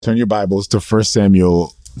Turn your Bibles to 1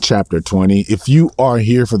 Samuel chapter 20. If you are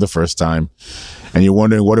here for the first time and you're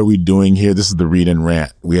wondering, what are we doing here? This is the Read and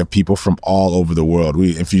Rant. We have people from all over the world.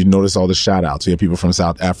 If you notice all the shout outs, we have people from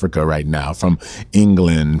South Africa right now, from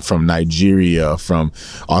England, from Nigeria, from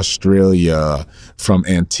Australia, from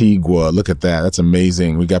Antigua. Look at that. That's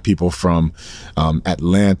amazing. We got people from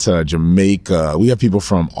Atlanta, Jamaica. We have people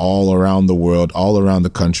from all around the world, all around the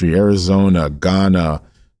country, Arizona, Ghana.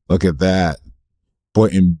 Look at that.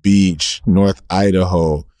 Boynton Beach, North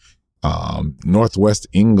Idaho, Northwest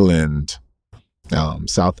England,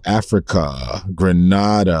 South Africa,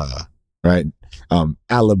 Grenada, right?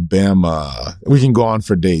 Alabama. We can go on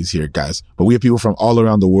for days here, guys. But we have people from all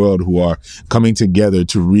around the world who are coming together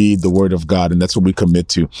to read the Word of God. And that's what we commit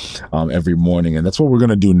to every morning. And that's what we're going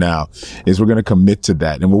to do now, is we're going to commit to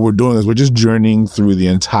that. And what we're doing is we're just journeying through the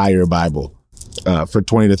entire Bible for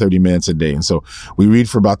 20 to 30 minutes a day. And so we read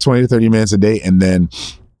for about 20 to 30 minutes a day, and then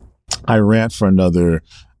I rant for another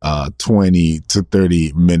 20 to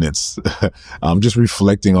 30 minutes, just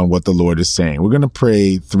reflecting on what the Lord is saying. We're going to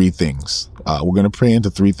pray three things. We're going to pray into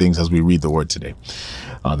three things as we read the Word today.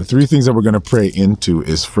 The three things that we're going to pray into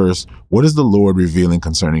is, first, what is the Lord revealing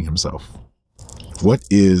concerning himself? What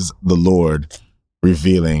is the Lord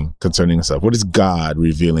revealing concerning himself? What is God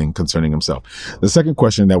revealing concerning himself? The second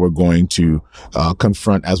question that we're going to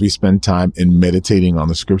confront as we spend time in meditating on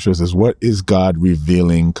the scriptures is, what is God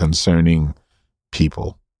revealing concerning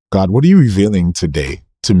people? God, what are you revealing today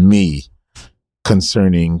to me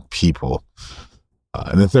concerning people?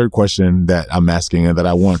 And the third question that I'm asking, and that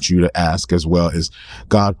I want you to ask as well, is,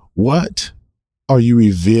 God, what are you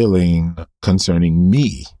revealing concerning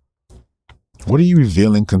me? What are you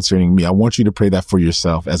revealing concerning me? I want you to pray that for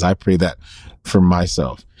yourself as I pray that for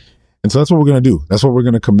myself. And so that's what we're going to do. That's what we're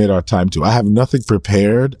going to commit our time to. I have nothing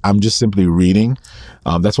prepared. I'm just simply reading.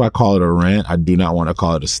 That's why I call it a rant. I do not want to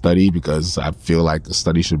call it a study, because I feel like a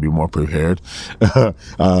study should be more prepared.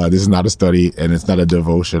 This is not a study, and it's not a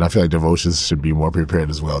devotion. I feel like devotions should be more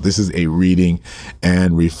prepared as well. This is a reading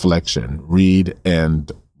and reflection. Read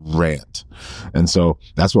and rant. And so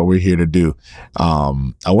that's what we're here to do. I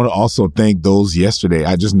want to also thank those yesterday.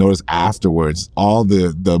 I just noticed afterwards all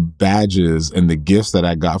the badges and the gifts that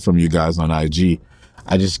I got from you guys on IG.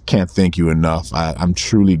 I just can't thank you enough. I'm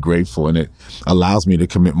truly grateful, and it allows me to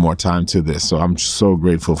commit more time to this. So I'm so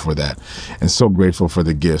grateful for that, and so grateful for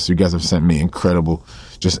the gifts. You guys have sent me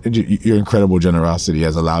your incredible generosity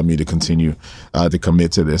has allowed me to continue to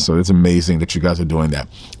commit to this. So it's amazing that you guys are doing that.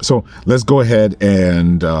 So let's go ahead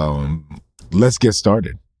and let's get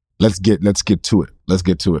started. Let's get to it. Let's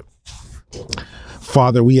get to it.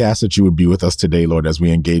 Father, we ask that you would be with us today, Lord, as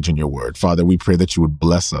we engage in your word. Father, we pray that you would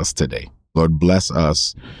bless us today. Lord, bless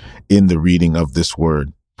us in the reading of this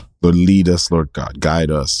word. Lord, lead us, Lord God, guide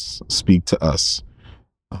us, speak to us.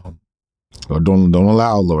 Lord, don't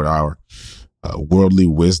allow, Lord, our worldly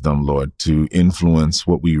wisdom, Lord, to influence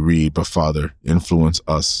what we read, but Father, influence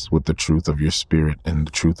us with the truth of your spirit and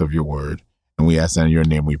the truth of your word. And we ask that in your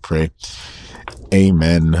name we pray.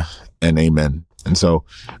 Amen and amen. And so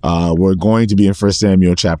we're going to be in 1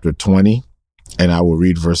 Samuel chapter 20. And I will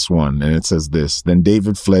read verse 1, and it says this: Then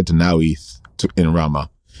David fled to Naueth in Ramah.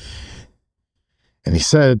 And he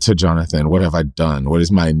said to Jonathan, what have I done? What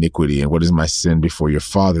is my iniquity, and what is my sin before your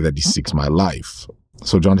father, that he seeks my life?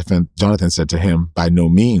 So Jonathan said to him, by no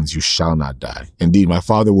means, you shall not die. Indeed, my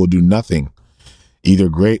father will do nothing, either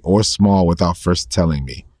great or small, without first telling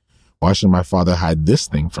me. Why should my father hide this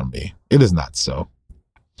thing from me? It is not so.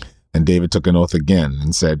 And David took an oath again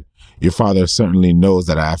and said, your father certainly knows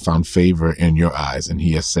that I have found favor in your eyes. And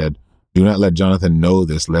he has said, do not let Jonathan know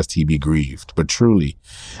this, lest he be grieved. But truly,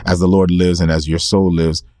 as the Lord lives and as your soul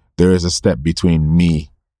lives, there is a step between me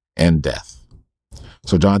and death.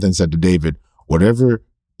 So Jonathan said to David, whatever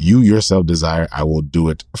you yourself desire, I will do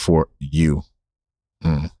it for you.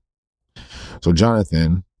 So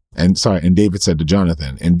David said to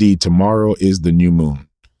Jonathan, indeed, tomorrow is the new moon,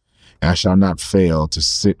 and I shall not fail to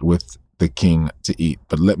sit with the king to eat,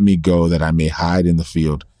 but let me go that I may hide in the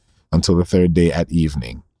field until the third day at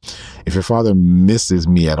evening. If your father misses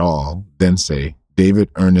me at all, then say, David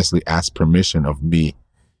earnestly asked permission of me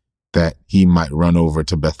that he might run over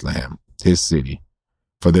to Bethlehem, his city,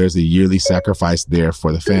 for there's a yearly sacrifice there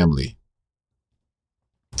for the family.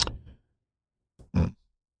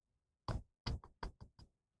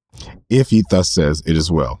 If he thus says, it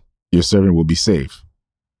is well, your servant will be safe.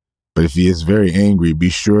 But if he is very angry, be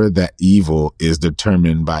sure that evil is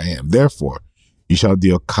determined by him. Therefore, you shall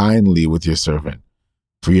deal kindly with your servant,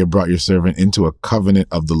 for you have brought your servant into a covenant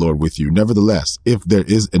of the Lord with you. Nevertheless, if there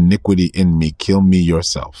is iniquity in me, kill me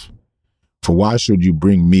yourself. For why should you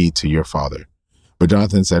bring me to your father? But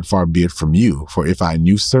Jonathan said, far be it from you, for if I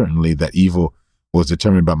knew certainly that evil was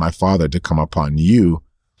determined by my father to come upon you,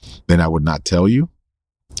 then I would not tell you.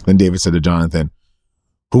 Then David said to Jonathan,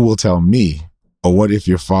 who will tell me? Or what if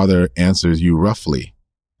your father answers you roughly?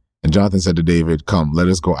 And Jonathan said to David, come, let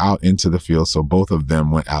us go out into the field. So both of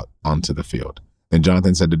them went out onto the field. Then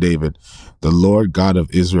Jonathan said to David, the Lord God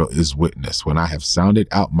of Israel is witness, when I have sounded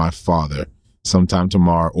out my father sometime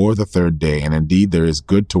tomorrow or the third day, and indeed there is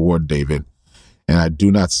good toward David, and I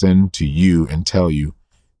do not send to you and tell you,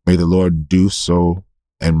 may the Lord do so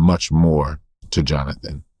and much more to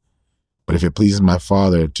Jonathan. But if it pleases my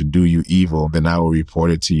father to do you evil, then I will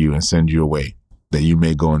report it to you and send you away, that you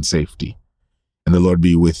may go in safety. And the Lord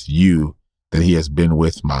be with you, that he has been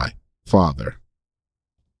with my father.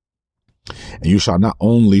 And you shall not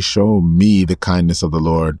only show me the kindness of the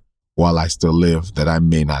Lord while I still live, that I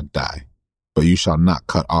may not die, but you shall not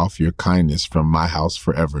cut off your kindness from my house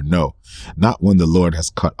forever. No, not when the Lord has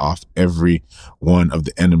cut off every one of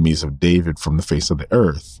the enemies of David from the face of the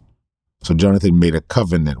earth. So Jonathan made a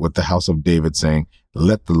covenant with the house of David, saying,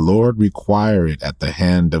 let the Lord require it at the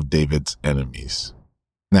hand of David's enemies.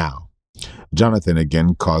 Now, Jonathan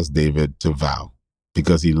again caused David to vow,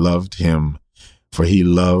 because he loved him, for he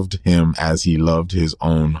loved him as he loved his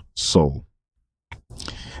own soul.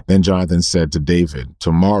 Then Jonathan said to David,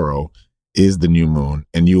 tomorrow is the new moon,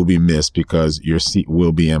 and you will be missed because your seat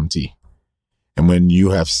will be empty. And when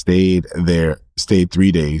you have stayed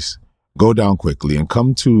 3 days, go down quickly and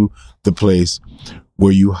come to the place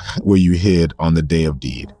where you hid on the day of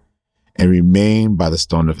deed, and remain by the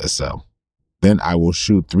stone of Esau. Then I will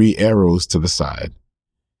shoot 3 arrows to the side,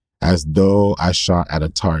 as though I shot at a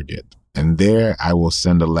target. And there I will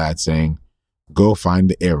send a lad saying, go find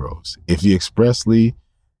the arrows. If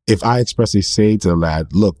I expressly say to the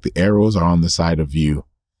lad, look, the arrows are on the side of you,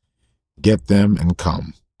 get them and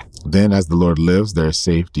come. Then as the Lord lives, there is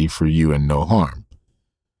safety for you and no harm.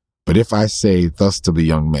 But if I say thus to the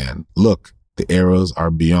young man, look, the arrows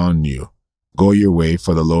are beyond you, go your way,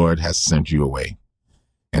 for the Lord has sent you away.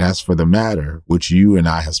 And as for the matter which you and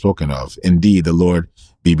I have spoken of, indeed the Lord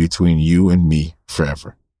be between you and me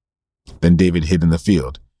forever. Then David hid in the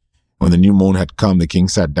field. When the new moon had come, the king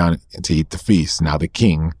sat down to eat the feast. Now the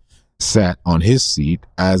king sat on his seat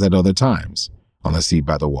as at other times, on the seat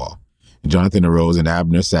by the wall. And Jonathan arose, and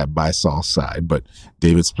Abner sat by Saul's side, but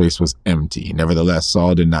David's place was empty. Nevertheless,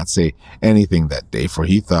 Saul did not say anything that day, for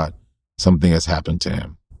he thought, something has happened to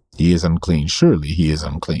him. He is unclean. Surely he is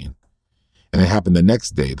unclean. And it happened the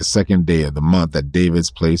next day, the second day of the month, that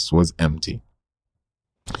David's place was empty.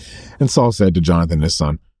 And Saul said to Jonathan his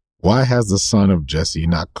son, why has the son of Jesse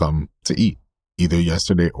not come to eat, either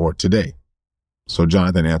yesterday or today? So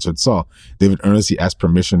Jonathan answered Saul, David earnestly asked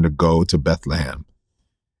permission to go to Bethlehem.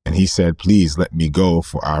 And he said, please let me go,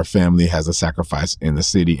 for our family has a sacrifice in the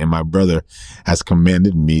city, and my brother has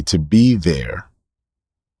commanded me to be there.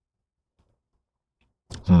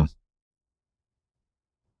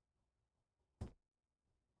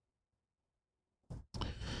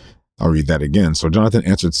 I'll read that again. So Jonathan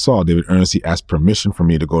answered Saul, David earnestly asked permission for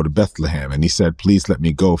me to go to Bethlehem. And he said, please let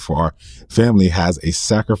me go, for our family has a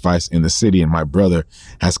sacrifice in the city, and my brother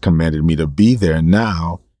has commanded me to be there.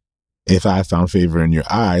 Now, if I have found favor in your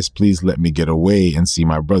eyes, please let me get away and see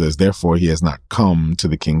my brothers. Therefore, he has not come to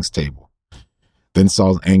the king's table. Then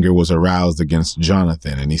Saul's anger was aroused against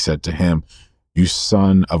Jonathan, and he said to him, you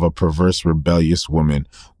son of a perverse, rebellious woman,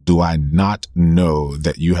 do I not know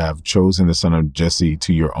that you have chosen the son of Jesse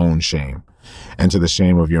to your own shame, and to the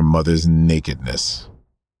shame of your mother's nakedness?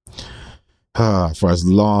 For as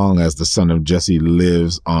long as the son of Jesse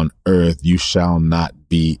lives on earth, you shall not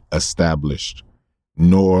be established,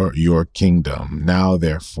 nor your kingdom. Now,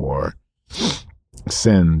 therefore,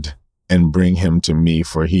 send and bring him to me,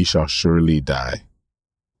 for he shall surely die.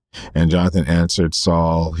 And Jonathan answered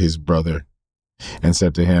Saul, his brother, and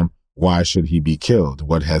said to him, why should he be killed?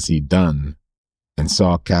 What has he done? And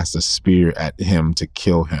Saul cast a spear at him to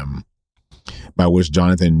kill him, by which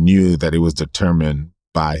Jonathan knew that it was determined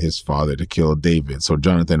by his father to kill David. So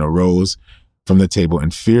Jonathan arose from the table in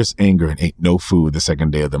fierce anger and ate no food the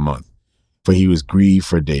second day of the month, for he was grieved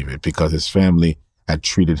for David, because his family had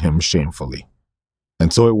treated him shamefully.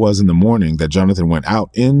 And so it was in the morning that Jonathan went out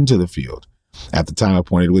into the field at the time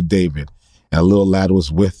appointed with David, and a little lad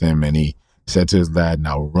was with him, and he said to his lad,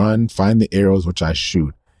 now run, find the arrows which I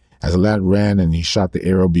shoot. As the lad ran, and he shot the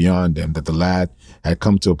arrow beyond him, that the lad had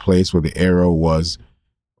come to a place where the arrow was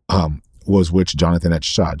which Jonathan had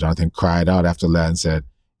shot. Jonathan cried out after the lad and said,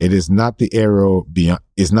 is not the arrow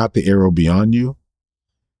beyond you?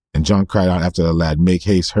 And John cried out after the lad, make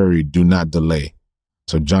haste, hurry, do not delay.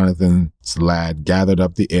 So Jonathan's lad gathered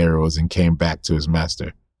up the arrows and came back to his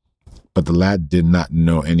master. But the lad did not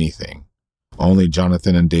know anything. Only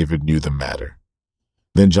Jonathan and David knew the matter.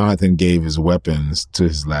 Then Jonathan gave his weapons to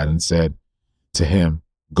his lad and said to him,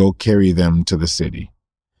 "Go carry them to the city."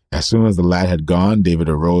 As soon as the lad had gone, David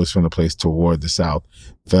arose from the place toward the south,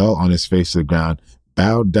 fell on his face to the ground,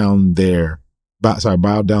 bowed down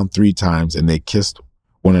 3 times, and they kissed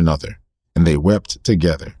one another, and they wept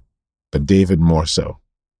together, but David more so.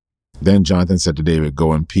 Then Jonathan said to David,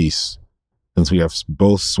 "Go in peace, since we have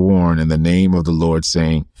both sworn in the name of the Lord,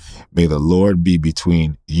 saying, 'May the Lord be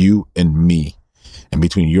between you and me, and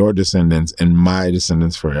between your descendants and my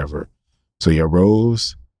descendants forever.' So he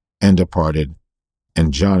arose and departed,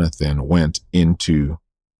 and Jonathan went into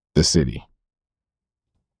the city."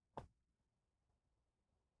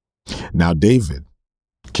 Now David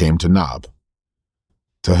came to Nob,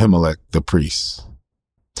 to Ahimelech the priest.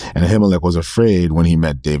 And Ahimelech was afraid when he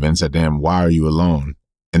met David and said to him, "Why are you alone,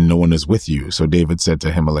 and no one is with you?" So David said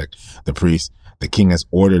to Ahimelech the priest, "The king has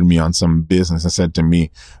ordered me on some business and said to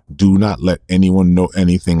me, 'Do not let anyone know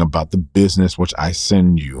anything about the business which I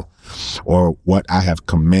send you, or what I have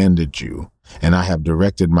commanded you. And I have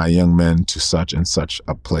directed my young men to such and such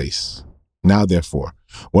a place. Now, therefore,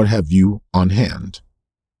 what have you on hand?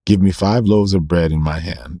 Give me 5 loaves of bread in my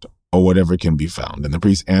hand, or whatever can be found." And the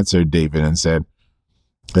priest answered David and said,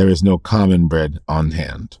 "There is no common bread on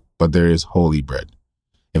hand, but there is holy bread,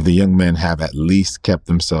 if the young men have at least kept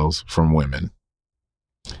themselves from women."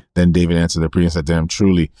 Then David answered the priest and said to him,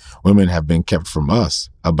 "Truly, women have been kept from us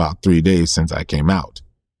about 3 days since I came out,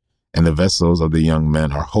 and the vessels of the young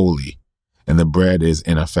men are holy, and the bread is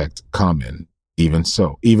in effect common, even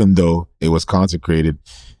so, even though it was consecrated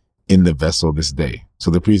in the vessel this day." So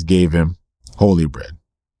the priest gave him holy bread,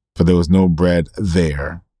 for there was no bread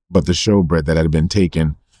there but the showbread that had been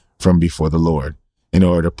taken from before the Lord, in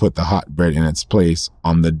order to put the hot bread in its place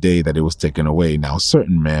on the day that it was taken away. Now a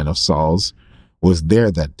certain man of Saul's was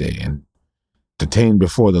there that day and detained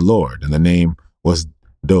before the Lord, and the name was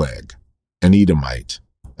Doeg, an Edomite,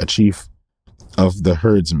 a chief of the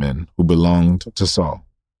herdsmen who belonged to Saul.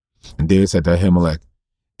 And David said to Ahimelech,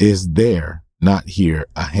 "Is there not here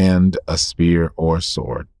on hand a spear or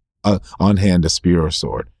sword? For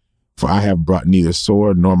I have brought neither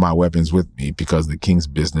sword nor my weapons with me, because the king's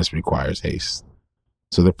business requires haste."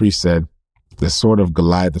 So the priest said, "The sword of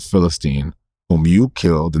Goliath the Philistine, whom you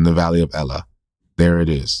killed in the valley of Elah, there it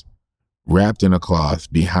is, wrapped in a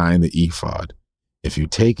cloth behind the ephod. If you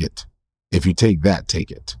take that,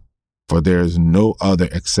 take it. For there is no other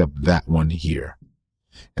except that one here."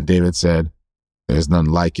 And David said, "There is none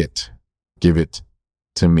like it. Give it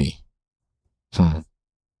to me."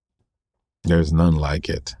 There's none like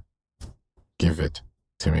it. Give it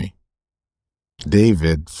to me.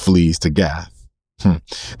 David flees to Gath.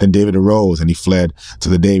 Then David arose and he fled to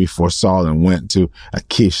the day before Saul and went to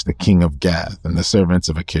Achish, the king of Gath. And the servants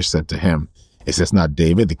of Achish said to him, "Is this not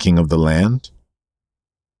David, the king of the land?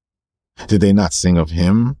 Did they not sing of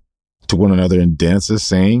him to one another in dances,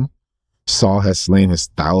 saying, 'Saul has slain his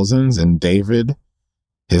thousands and David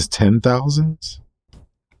his 10,000s?'"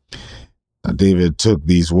 Now David took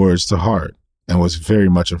these words to heart and was very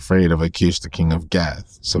much afraid of Achish, the king of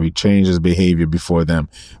Gath. So he changed his behavior before them,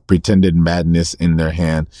 pretended madness in their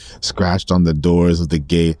hand, scratched on the doors of the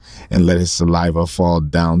gate, and let his saliva fall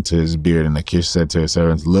down to his beard. And Achish said to his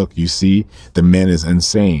servants, "Look, you see, the man is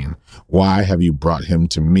insane. Why have you brought him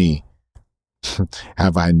to me?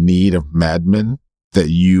 Have I need of madmen, that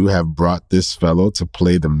you have brought this fellow to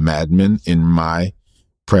play the madman in my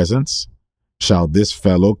presence? Shall this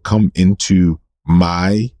fellow come into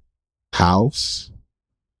my house?"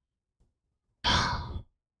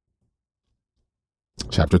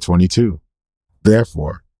 Chapter 22.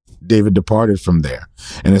 Therefore, David departed from there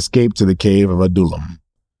and escaped to the cave of Adullam.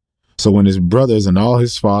 So when his brothers and all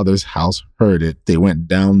his father's house heard it, they went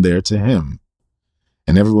down there to him.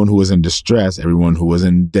 And everyone who was in distress, everyone who was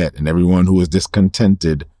in debt, and everyone who was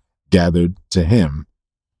discontented gathered to him.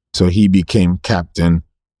 So he became captain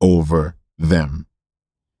over them.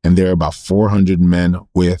 And there are about 400 men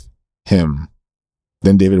with him.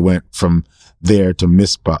 Then David went from there to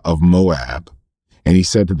Mizpah of Moab. And he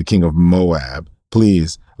said to the king of Moab,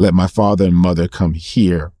 "Please let my father and mother come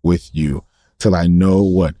here with you, till I know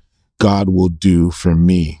what God will do for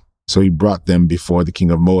me." So he brought them before the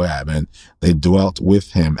king of Moab, and they dwelt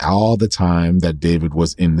with him all the time that David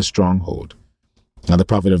was in the stronghold. Now the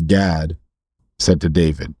prophet of Gad said to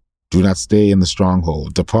David, "Do not stay in the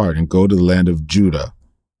stronghold. Depart and go to the land of Judah."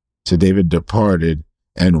 So David departed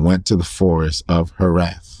and went to the forest of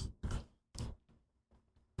Herath.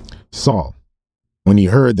 Saul When he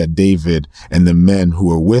heard that David and the men who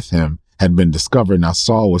were with him had been discovered, now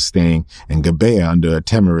Saul was staying in Gibeah under a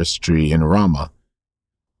tamarisk tree in Ramah,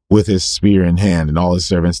 with his spear in hand and all his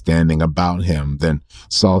servants standing about him. Then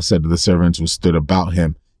Saul said to the servants who stood about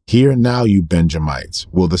him, "Hear now, you Benjamites,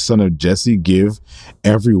 will the son of Jesse give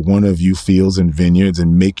every one of you fields and vineyards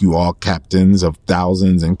and make you all captains of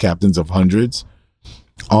thousands and captains of hundreds?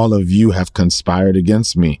 All of you have conspired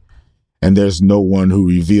against me, and there's no one who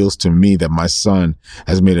reveals to me that my son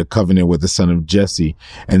has made a covenant with the son of Jesse.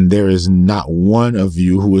 And there is not one of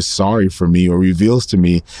you who is sorry for me or reveals to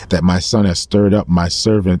me that my son has stirred up my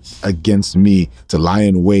servant against me to lie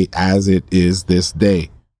in wait as it is this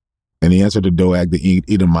day." And he answered to Doeg the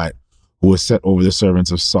Edomite, who was set over the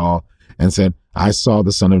servants of Saul, and said, "I saw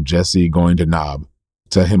the son of Jesse going to Nob,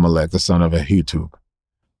 to Ahimelech the son of Ahitub.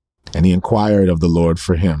 And he inquired of the Lord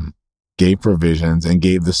for him, gave provisions, and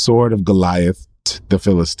gave the sword of Goliath the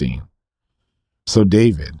Philistine. So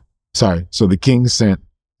the king sent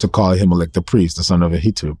to call Ahimelech the priest, the son of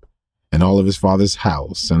Ahitub, and all of his father's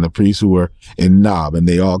house, and the priests who were in Nob, and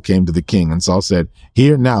they all came to the king. And Saul said,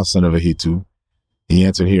 "Hear now, son of Ahitub." He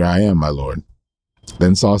answered, "Here I am, my lord."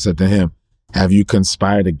 Then Saul said to him, "Have you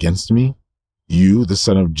conspired against me, you, the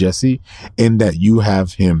son of Jesse, in that you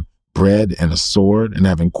have him bread and a sword, and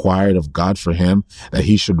have inquired of God for him, that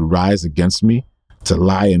he should rise against me, to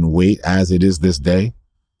lie in wait as it is this day?"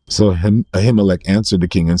 So Ahimelech answered the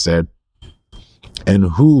king and said,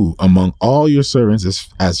 "And who among all your servants is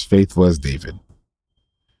as faithful as David,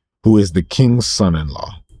 who is the king's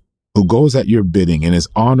son-in-law, who goes at your bidding and is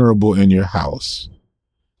honorable in your house?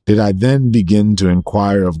 Did I then begin to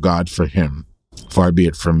inquire of God for him? Far be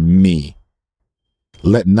it from me.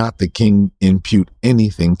 Let not the king impute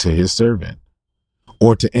anything to his servant,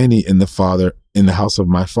 or to any in the house of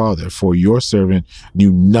my father, for your servant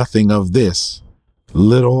knew nothing of this,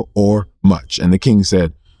 little or much." And the king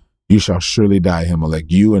said, "You shall surely die,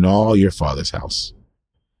 Ahimelech, you and all your father's house."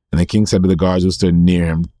 And the king said to the guards who stood near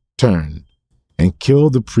him, "Turn and kill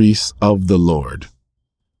the priests of the Lord,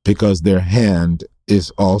 because their hand is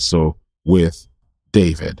also with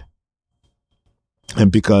David, and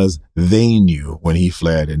because they knew when he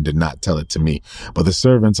fled and did not tell it to me." But the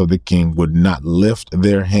servants of the king would not lift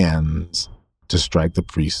their hands to strike the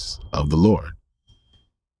priests of the Lord.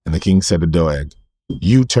 And the king said to Doeg,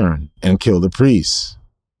 "You turn and kill the priests."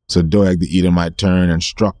 So Doeg the Edomite turned and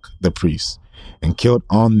struck the priests, and killed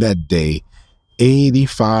on that day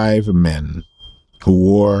 85 men who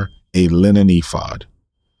wore a linen ephod.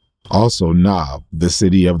 Also Nob, the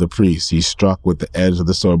city of the priests, he struck with the edge of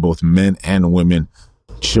the sword both men and women,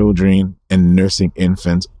 children and nursing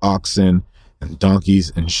infants, oxen and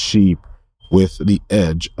donkeys and sheep with the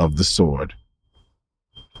edge of the sword.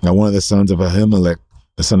 Now one of the sons of Ahimelech,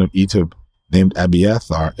 the son of Ahitub, named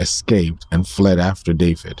Abiathar, escaped and fled after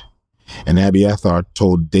David. And Abiathar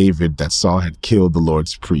told David that Saul had killed the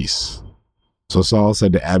Lord's priests. So Saul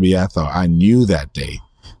said to Abiathar, "I knew that day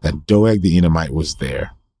that Doeg the Edomite was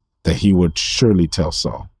there, that he would surely tell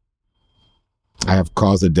Saul, 'I have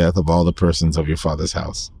caused the death of all the persons of your father's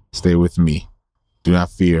house. Stay with me. Do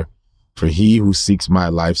not fear, for he who seeks my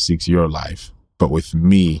life seeks your life. But with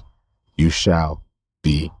me you shall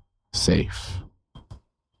be safe.'"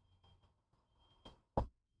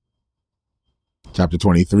 Chapter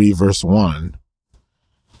 23, verse 1.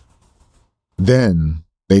 Then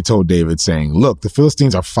they told David, saying, "Look, the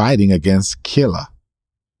Philistines are fighting against Keilah,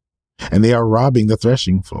 and they are robbing the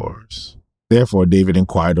threshing floors." Therefore David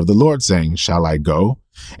inquired of the Lord, saying, "Shall I go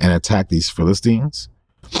and attack these Philistines?"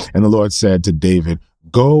 And the Lord said to David,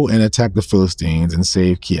 "Go and attack the Philistines and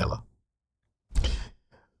save Keilah."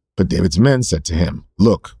 But David's men said to him,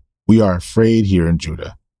 "Look, we are afraid here in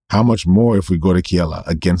Judah. How much more if we go to Keilah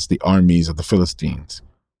against the armies of the Philistines?"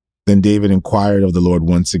 Then David inquired of the Lord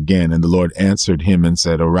once again, and the Lord answered him and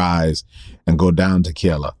said, "Arise and go down to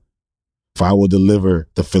Keilah, for I will deliver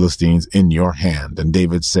the Philistines in your hand." And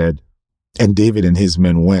David and his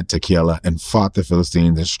men went to Keilah and fought the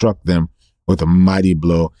Philistines and struck them with a mighty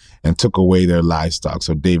blow and took away their livestock.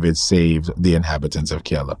 So David saved the inhabitants of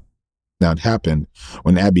Keilah. Now it happened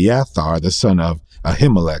when Abiathar, the son of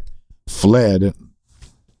Ahimelech, fled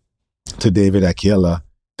to David at Keilah,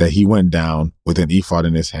 that he went down with an ephod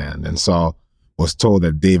in his hand. And Saul was told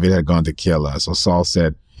that David had gone to Keilah. So Saul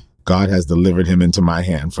said, "God has delivered him into my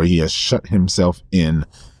hand, for he has shut himself in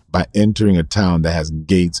by entering a town that has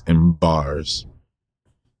gates and bars."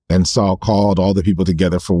 Then Saul called all the people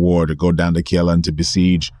together for war to go down to Keilah and to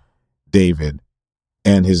besiege David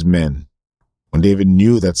and his men. When David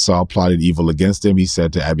knew that Saul plotted evil against him, he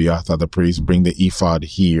said to Abiathar the priest, "Bring the ephod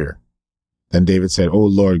here." Then David said, "O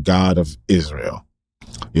Lord God of Israel,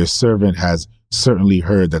 your servant has certainly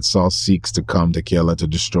heard that Saul seeks to come to Keilah to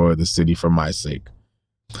destroy the city for my sake.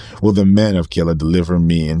 Will the men of Keilah deliver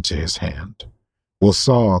me into his hand? Will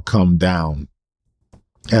Saul come down,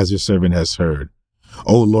 as your servant has heard?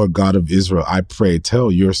 O Lord God of Israel, I pray,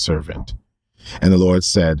 tell your servant. And the Lord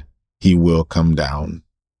said, he will come down.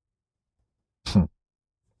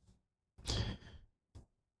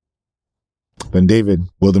 Then David,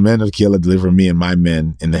 will the men of Keilah deliver me and my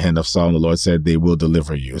men in the hand of Saul? And the Lord said, they will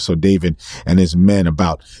deliver you. So David and his men,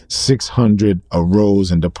 about 600,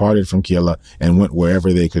 arose and departed from Keilah and went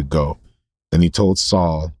wherever they could go. Then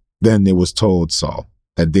it was told Saul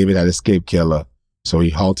that David had escaped Keilah, so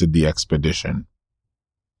he halted the expedition.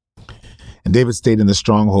 And David stayed in the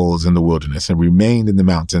strongholds in the wilderness and remained in the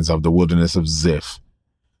mountains of the wilderness of Ziph.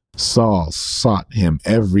 Saul sought him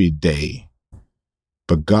every day,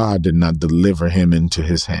 but God did not deliver him into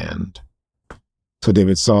his hand. So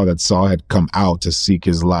David saw that Saul had come out to seek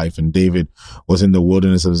his life, and David was in the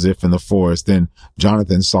wilderness of Ziph in the forest. Then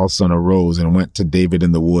Jonathan, Saul's son, arose and went to David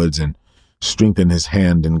in the woods and strengthened his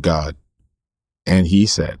hand in God. And he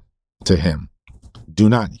said to him, do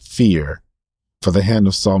not fear, for the hand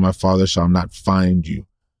of Saul my father shall not find you.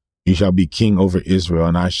 You shall be king over Israel,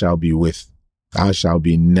 and I shall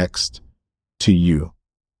be next to you.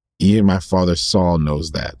 Even my father Saul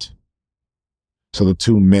knows that. So the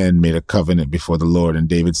two men made a covenant before the Lord, and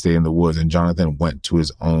David stayed in the woods, and Jonathan went to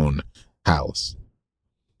his own house.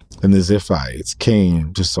 Then the Ziphites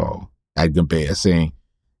came to Saul at Gibeah, saying,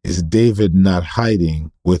 is David not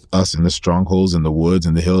hiding with us in the strongholds in the woods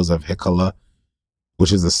in the hills of Heklah,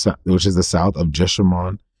 which is the south of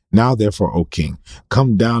Jeshimon? Now, therefore, O king,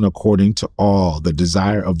 come down according to all the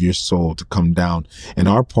desire of your soul to come down, and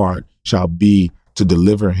our part shall be to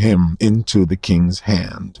deliver him into the king's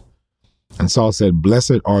hand. And Saul said,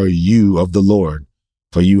 blessed are you of the Lord,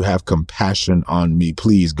 for you have compassion on me.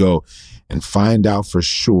 Please go and find out for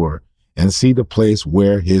sure and see the place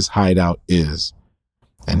where his hideout is.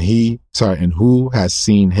 And who has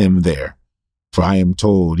seen him there? For I am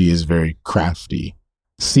told he is very crafty.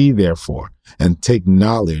 See, therefore, and take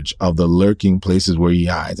knowledge of the lurking places where he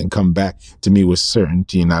hides, and come back to me with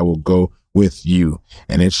certainty, and I will go with you.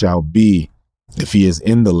 And it shall be, if he is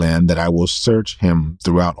in the land, that I will search him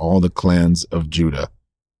throughout all the clans of Judah.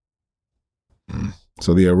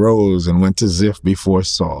 So they arose and went to Ziph before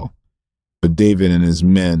Saul. But David and his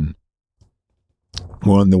men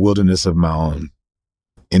were in the wilderness of Maon,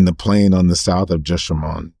 in the plain on the south of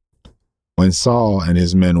Jeshimon. When Saul and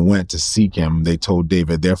his men went to seek him, they told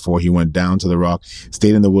David. Therefore he went down to the rock,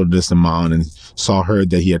 stayed in the wilderness of Maon, and Saul heard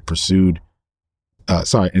that,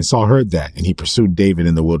 and he pursued David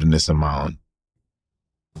in the wilderness of Maon.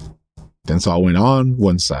 Then Saul went on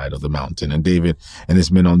one side of the mountain, and David and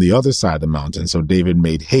his men on the other side of the mountain. So David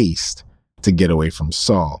made haste to get away from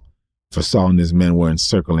Saul, for Saul and his men were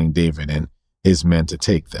encircling David and his men to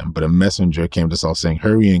take them. But a messenger came to Saul saying,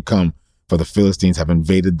 hurry and come, for the Philistines have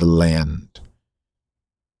invaded the land.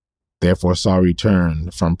 Therefore Saul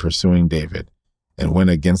returned from pursuing David and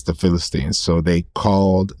went against the Philistines. So they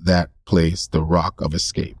called that place the Rock of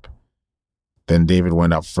Escape. Then David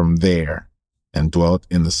went up from there and dwelt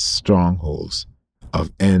in the strongholds of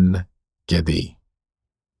En-Gedi.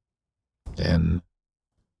 En-Gedi.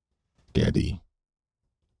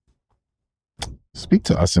 Speak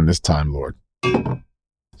to us in this time, Lord.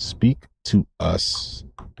 Speak to us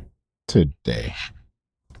today.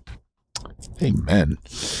 Amen.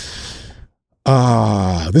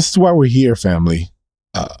 This is why we're here, family.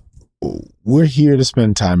 We're here to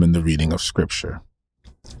spend time in the reading of Scripture.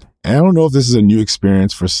 And I don't know if this is a new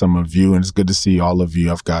experience for some of you, and it's good to see all of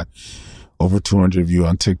you. I've got over 200 of you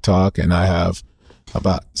on TikTok, and I have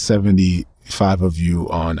about 75 of you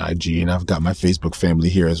on IG, and I've got my Facebook family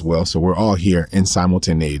here as well. So we're all here in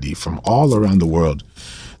simultaneity from all around the world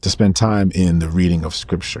to spend time in the reading of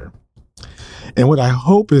Scripture. And what I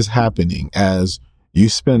hope is happening as you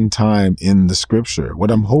spend time in the Scripture,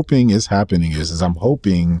 what I'm hoping is happening is I'm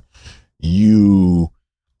hoping you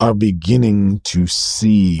are beginning to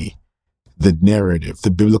see the narrative, the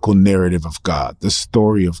biblical narrative of God, the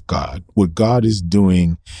story of God, what God is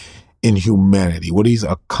doing in humanity, what he's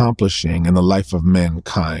accomplishing in the life of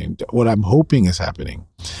mankind. What I'm hoping is happening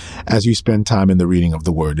as you spend time in the reading of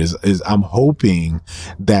the word is I'm hoping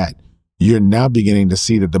that you're now beginning to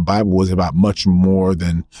see that the Bible was about much more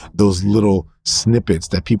than those little snippets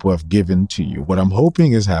that people have given to you. What I'm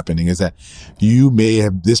hoping is happening is that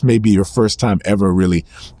this may be your first time ever really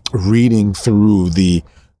reading through the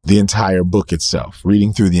entire book itself,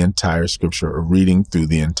 reading through the entire Scripture, or reading through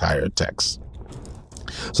the entire text.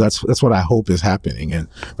 So that's what I hope is happening. And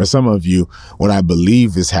for some of you, what I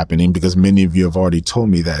believe is happening, because many of you have already told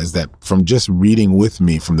me that, is that from just reading with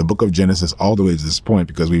me from the book of Genesis all the way to this point,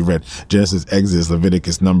 because we've read Genesis, Exodus,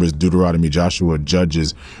 Leviticus, Numbers, Deuteronomy, Joshua,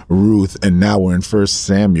 Judges, Ruth, and now we're in 1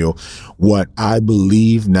 Samuel. What I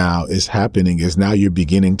believe now is happening is now you're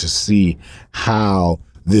beginning to see how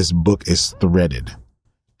this book is threaded,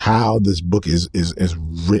 how this book is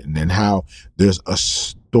written, and how there's a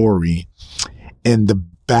story. And the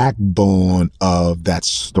backbone of that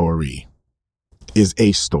story is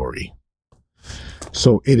a story.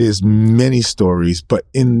 So it is many stories, but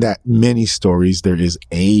in that many stories, there is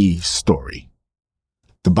a story.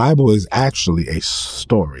 The Bible is actually a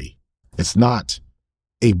story. It's not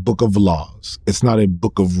a book of laws. It's not a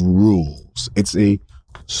book of rules. It's a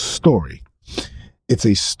story. It's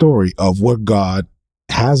a story of what God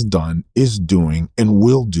has done, is doing, and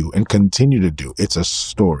will do, and continue to do. It's a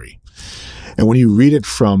story. And when you read it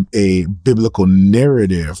from a biblical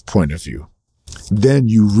narrative point of view, then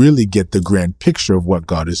you really get the grand picture of what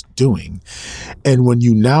God is doing. And when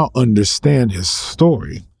you now understand his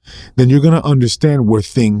story, then you're going to understand where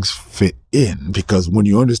things fit in. Because when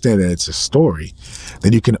you understand that it's a story,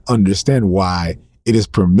 then you can understand why it is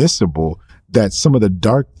permissible that some of the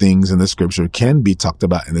dark things in the scripture can be talked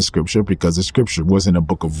about in the scripture, because the scripture wasn't a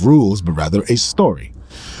book of rules, but rather a story.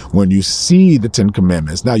 When you see the 10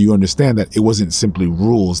 Commandments, now you understand that it wasn't simply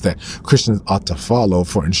rules that Christians ought to follow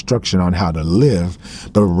for instruction on how to live,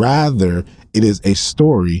 but rather it is a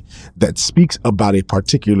story that speaks about a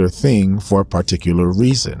particular thing for a particular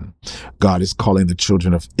reason. God is calling the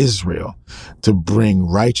children of Israel to bring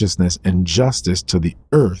righteousness and justice to the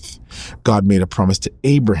earth. God made a promise to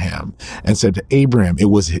Abraham and said to Abraham,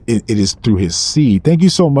 it is through his seed. Thank you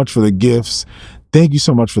so much for the gifts. Thank you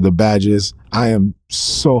so much for the badges. I am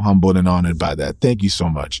so humbled and honored by that. Thank you so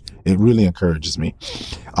much. It really encourages me.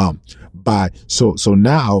 So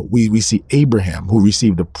now we see Abraham, who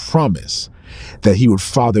received a promise that he would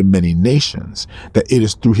father many nations, that it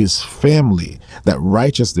is through his family that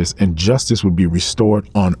righteousness and justice would be restored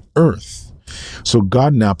on earth. So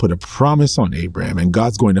God now put a promise on Abraham, and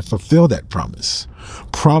God's going to fulfill that promise.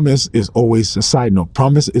 Promise is always, a side note,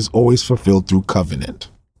 promise is always fulfilled through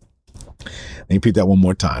covenant. Let me repeat that one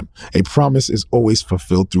more time. A promise is always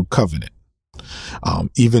fulfilled through covenant.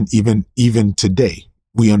 Even today,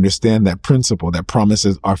 we understand that principle, that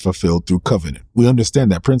promises are fulfilled through covenant. We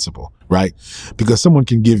understand that principle, right? Because someone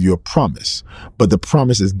can give you a promise, but the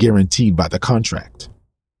promise is guaranteed by the contract.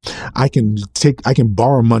 I can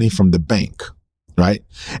borrow money from the bank, right?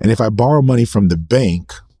 And if I borrow money from the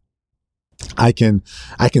bank, I can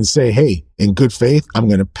say, hey, in good faith, I'm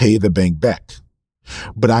going to pay the bank back.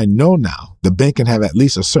 But I know now the bank can have at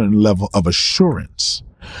least a certain level of assurance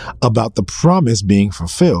about the promise being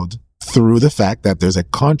fulfilled through the fact that there's a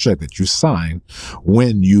contract that you signed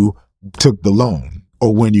when you took the loan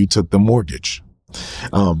or when you took the mortgage.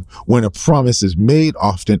 When a promise is made,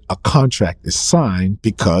 often a contract is signed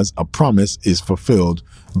because a promise is fulfilled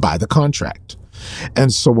by the contract.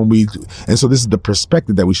 And so this is the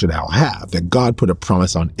perspective that we should all have, that God put a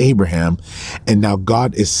promise on Abraham, and now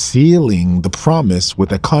God is sealing the promise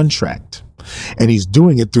with a contract, and he's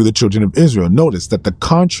doing it through the children of Israel. Notice that the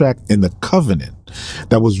contract and the covenant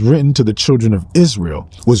that was written to the children of Israel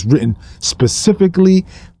was written specifically,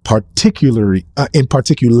 in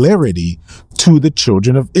particularity to the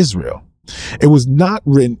children of Israel. It was not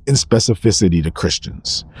written in specificity to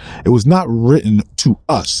Christians. It was not written to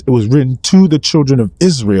us. It was written to the children of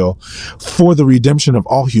Israel for the redemption of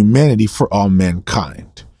all humanity, for all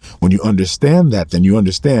mankind. When you understand that, then you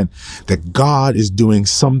understand that God is doing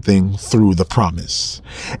something through the promise.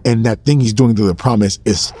 And that thing he's doing through the promise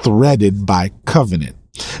is threaded by covenant.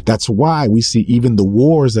 That's why we see even the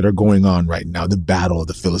wars that are going on right now, the battle of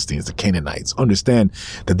the Philistines, the Canaanites. Understand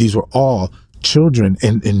that these were all children,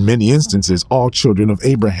 and in many instances, all children of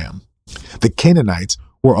Abraham. The Canaanites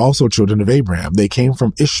were also children of Abraham. They came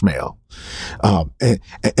from Ishmael,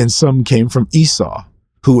 and some came from Esau,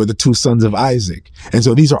 who were the two sons of Isaac. And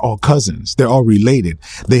so these are all cousins. They're all related.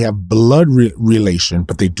 They have blood relation,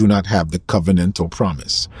 but they do not have the covenantal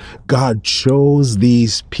promise. God chose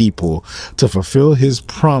these people to fulfill his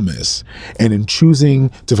promise. And in choosing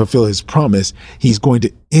to fulfill his promise, he's going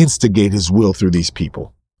to instigate his will through these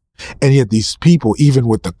people. And yet these people, even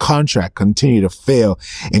with the contract, continue to fail.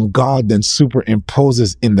 And God then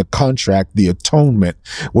superimposes in the contract the atonement,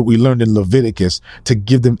 what we learned in Leviticus, to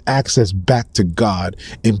give them access back to God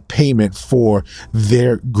in payment for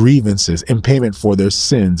their grievances, in payment for their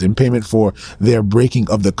sins, in payment for their breaking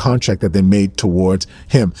of the contract that they made towards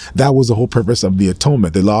him. That was the whole purpose of the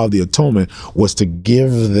atonement. The law of the atonement was to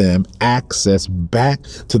give them access back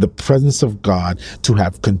to the presence of God, to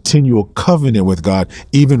have continual covenant with God,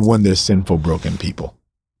 even when they're sinful, broken people.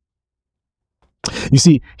 You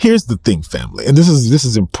see, here's the thing, family, and this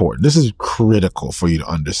is important. This is critical for you to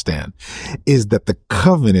understand, is that the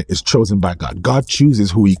covenant is chosen by God. God chooses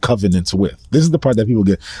who he covenants with. This is the part that people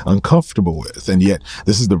get uncomfortable with. And yet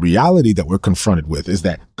this is the reality that we're confronted with, is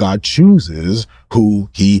that God chooses who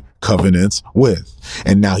he covenants with.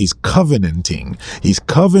 And now he's covenanting. He's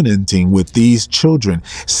covenanting with these children,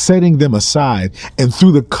 setting them aside. And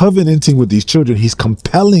through the covenanting with these children, he's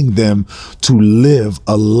compelling them to live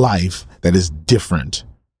a life that is different.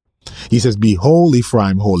 He says, be holy, for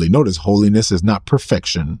I'm holy. Notice holiness is not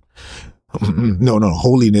perfection. No,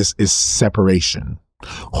 holiness is separation.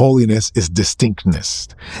 Holiness is distinctness.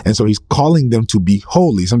 And so he's calling them to be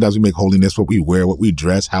holy. Sometimes we make holiness what we wear, what we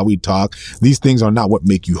dress, how we talk. These things are not what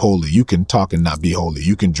make you holy. You can talk and not be holy.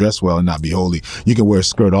 You can dress well and not be holy. You can wear a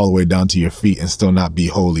skirt all the way down to your feet and still not be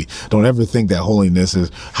holy. Don't ever think that holiness is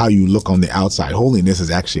how you look on the outside. Holiness is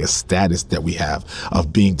actually a status that we have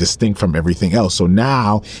of being distinct from everything else. So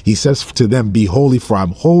now he says to them, be holy, for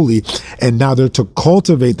I'm holy. And now they're to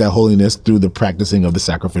cultivate that holiness through the practicing of the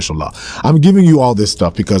sacrificial law. I'm giving you all this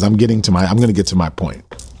stuff because I'm going to get to my point.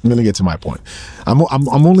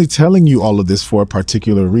 I'm only telling you all of this for a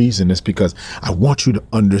particular reason. It's because I want you to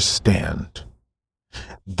understand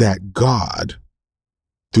that God,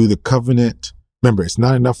 through the covenant, remember, it's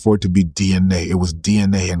not enough for it to be DNA. It was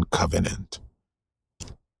DNA and covenant.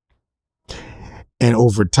 And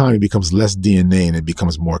over time, it becomes less DNA and it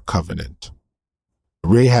becomes more covenant.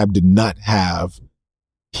 Rahab did not have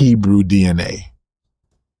Hebrew DNA.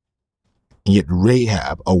 And yet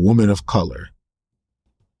Rahab, a woman of color,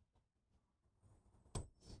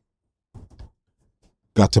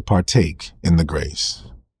 got to partake in the grace.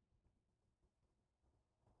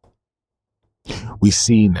 We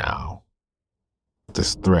see now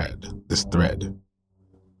this thread,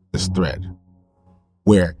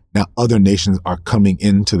 where now other nations are coming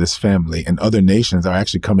into this family, and other nations are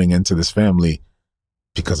actually coming into this family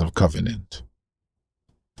because of covenant.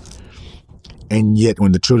 And yet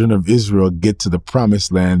when the children of Israel get to the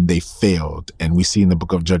promised land, they failed. And we see in the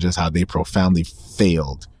book of Judges how they profoundly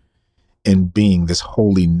failed in being this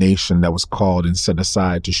holy nation that was called and set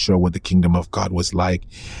aside to show what the kingdom of God was like.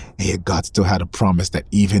 And yet God still had a promise that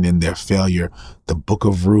even in their failure, the book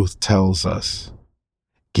of Ruth tells us,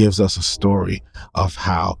 gives us a story of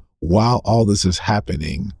how while all this is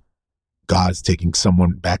happening, God's taking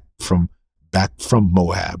someone back from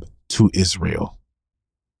Moab to Israel,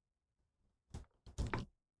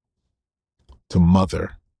 to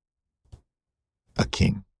mother a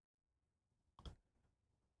king.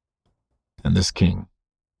 And this king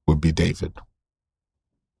would be David.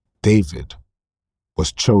 David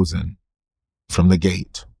was chosen from the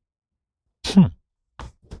gate.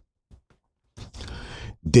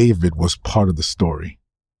 David was part of the story.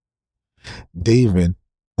 David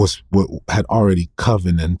had already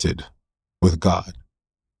covenanted with God.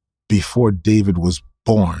 Before David was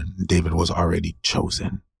born, David was already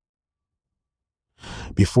chosen.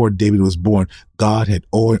 Before David was born, God had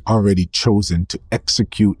already chosen to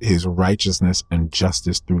execute his righteousness and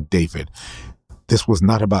justice through David. This was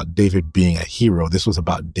not about David being a hero. This was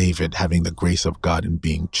about David having the grace of God and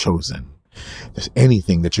being chosen. If there's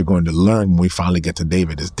anything that you're going to learn when we finally get to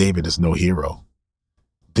David is no hero.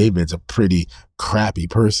 David's a pretty crappy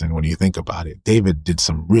person when you think about it. David did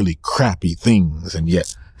some really crappy things, and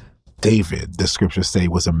yet David, the scriptures say,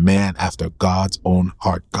 was a man after God's own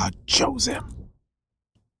heart. God chose him.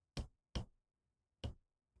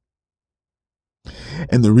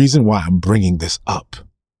 And the reason why I'm bringing this up,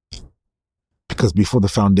 because before the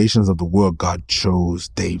foundations of the world, God chose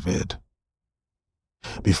David.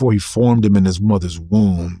 Before he formed him in his mother's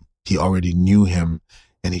womb, he already knew him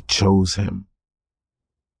and he chose him.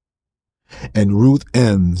 And Ruth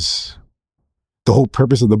ends. The whole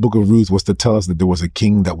purpose of the book of Ruth was to tell us that there was a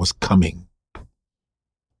king that was coming.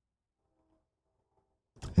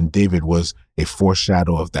 And David was a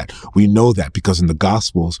foreshadow of that. We know that because in the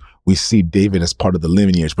Gospels, we see David as part of the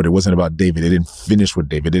lineage, but it wasn't about David. It didn't finish with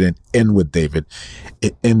David. It didn't end with David.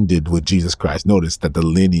 It ended with Jesus Christ. Notice that the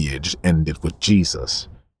lineage ended with Jesus.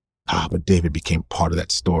 But David became part of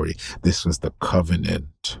that story. This was the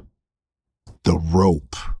covenant, the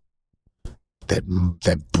rope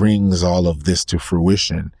that brings all of this to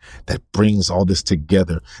fruition, that brings all this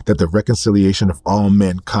together, that the reconciliation of all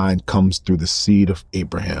mankind comes through the seed of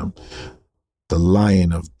Abraham, the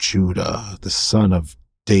Lion of Judah, the Son of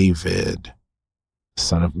David,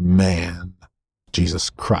 Son of Man, Jesus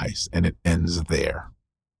Christ, and it ends there.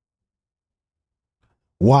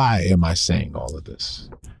 Why am I saying all of this?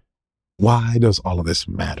 Why does all of this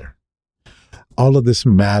matter? All of this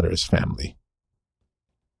matters, family,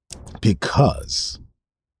 because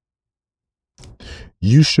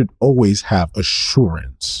you should always have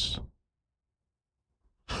assurance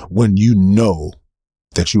when you know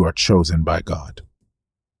that you are chosen by God.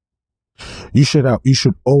 You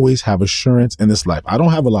should always have assurance in this life. I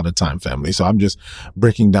don't have a lot of time, family, so I'm just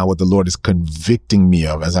breaking down what the Lord is convicting me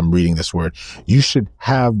of as I'm reading this word. You should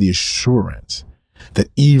have the assurance that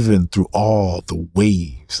even through all the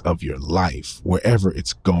waves of your life, wherever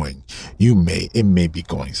it's going, it may be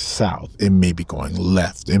going south, it may be going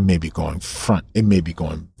left, it may be going front, it may be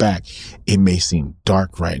going back. It may seem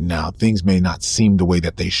dark right now. Things may not seem the way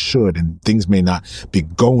that they should, and things may not be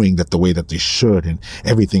going the way that they should, and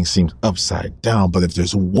everything seems upside down. But if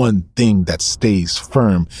there's one thing that stays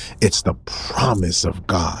firm, it's the promise of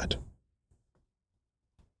God.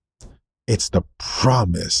 It's the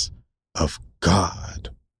promise of God.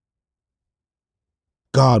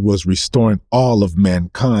 God was restoring all of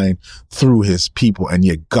mankind through his people, and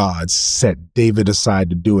yet God set David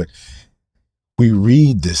aside to do it. We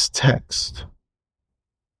read this text,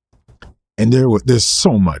 and there's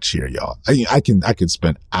so much here, y'all. I can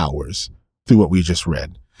spend hours through what we just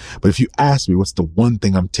read. But if you ask me what's the one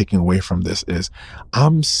thing I'm taking away from this is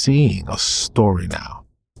I'm seeing a story now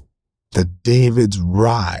that David's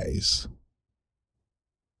rise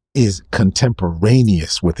is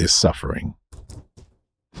contemporaneous with his suffering.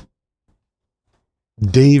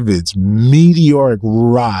 David's meteoric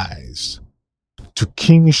rise to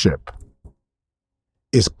kingship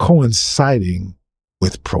is coinciding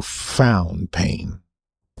with profound pain.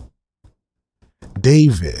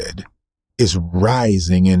 David is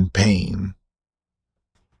rising in pain.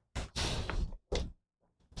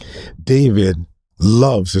 David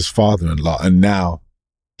loves his father-in-law, and now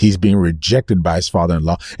he's being rejected by his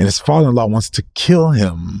father-in-law, and his father-in-law wants to kill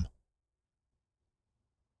him.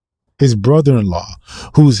 His brother-in-law,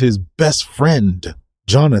 who's his best friend,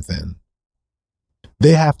 Jonathan,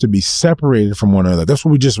 they have to be separated from one another. That's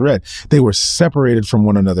what we just read. They were separated from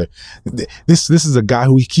one another. This is a guy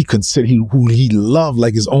who who he loved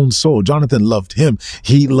like his own soul. Jonathan loved him.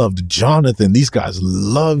 He loved Jonathan. These guys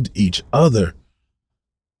loved each other.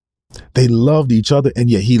 They loved each other, and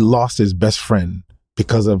yet he lost his best friend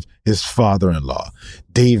because of his father-in-law.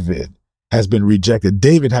 David has been rejected.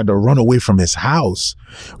 David had to run away from his house.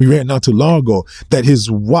 We read not too long ago that his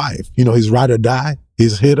wife, his ride or die,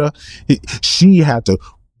 his hitter, she had to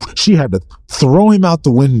throw him out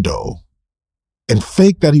the window and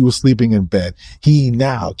fake that he was sleeping in bed. He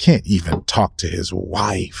now can't even talk to his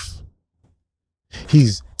wife.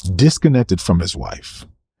 He's disconnected from his wife,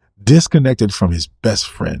 disconnected from his best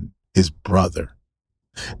friend, his brother,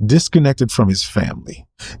 disconnected from his family,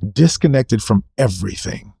 disconnected from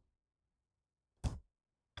everything.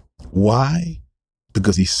 Why?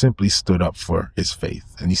 Because he simply stood up for his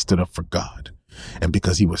faith, and he stood up for God, and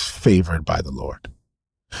because he was favored by the Lord.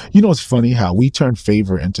 It's funny how we turn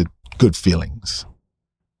favor into good feelings.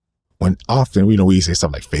 When often, we say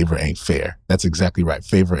stuff like favor ain't fair. That's exactly right.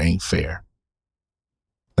 Favor ain't fair.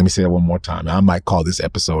 Let me say that one more time. I might call this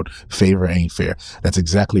episode Favor Ain't Fair. That's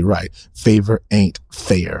exactly right. Favor ain't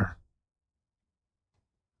fair.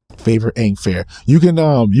 Favor ain't fair. You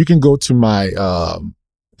can go to my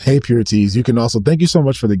Hey Purities. You can also, thank you so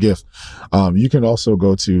much for the gift. You can also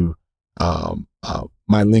go to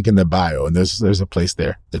my link in the bio, and there's a place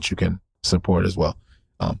there that you can support as well.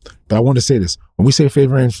 But I want to say this: when we say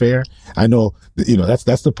favor ain't fair, I know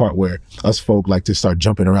that's the part where us folk like to start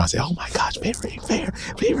jumping around, say, "Oh my gosh, favor ain't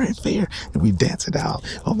fair, and we dance it out.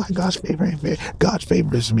 Oh my gosh, favor ain't fair. God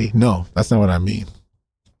favors me." No, that's not what I mean.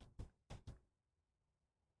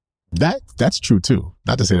 That's true too.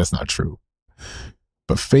 Not to say that's not true.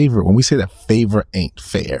 But favor, when we say that favor ain't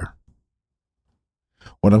fair,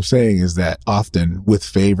 what I'm saying is that often with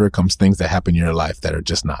favor comes things that happen in your life that are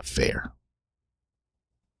just not fair.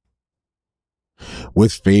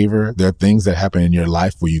 With favor, there are things that happen in your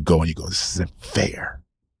life where you go, this isn't fair.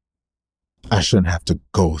 I shouldn't have to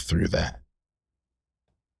go through that.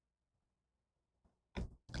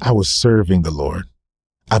 I was serving the Lord.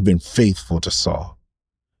 I've been faithful to Saul.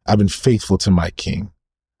 I've been faithful to my king.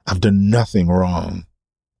 I've done nothing wrong.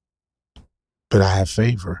 But I have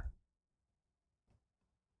favor.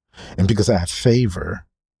 And because I have favor,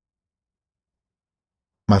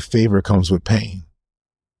 my favor comes with pain.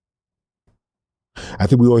 I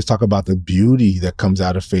think we always talk about the beauty that comes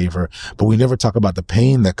out of favor, but we never talk about the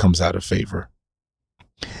pain that comes out of favor.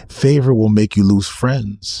 Favor will make you lose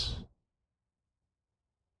friends.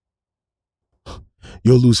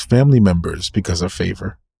 You'll lose family members because of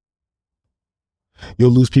favor.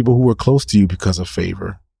 You'll lose people who were close to you because of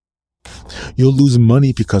favor. You'll lose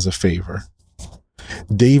money because of favor.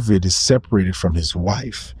 David is separated from his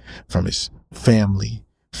wife, from his family,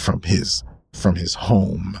 from his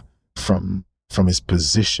home, from his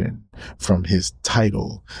position, from his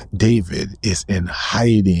title. David is in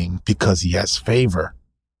hiding because he has favor.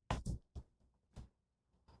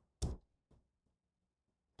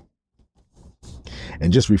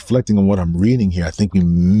 And just reflecting on what I'm reading here, I think we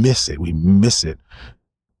miss it. We miss it.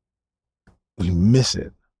 We miss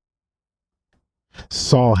it.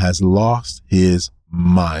 Saul has lost his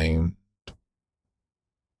mind.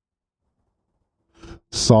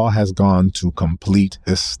 Saul has gone to complete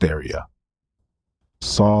hysteria.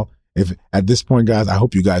 Saul, if at this point, guys, I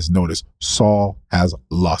hope you guys notice, Saul has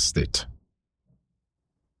lost it.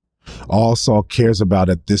 All Saul cares about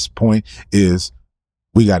at this point is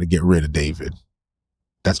we got to get rid of David.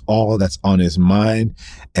 That's all that's on his mind,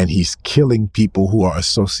 and he's killing people who are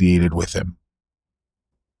associated with him.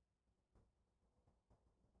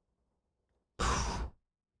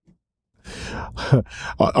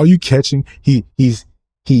 Are you catching? He's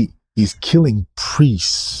killing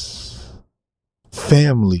priests,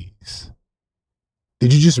 families.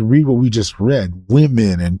 Did you just read what we just read?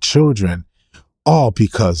 Women and children, all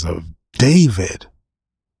because of David.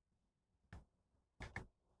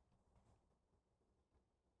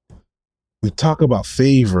 We talk about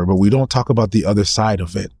favor, but we don't talk about the other side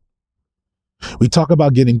of it. We talk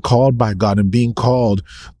about getting called by God and being called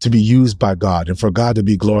to be used by God and for God to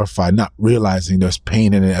be glorified, not realizing there's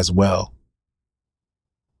pain in it as well.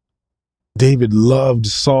 David loved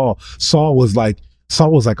Saul. Saul was like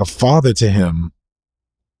a father to him.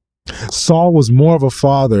 Saul was more of a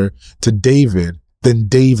father to David than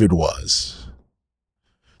David was.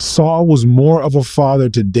 Saul was more of a father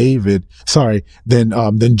to David,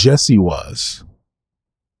 than Jesse was.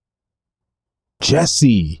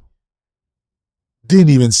 Jesse didn't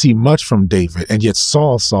even see much from David, and yet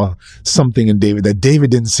Saul saw something in David that David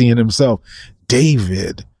didn't see in himself.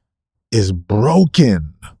 David is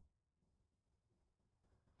broken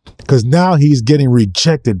because now he's getting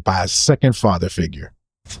rejected by a second father figure.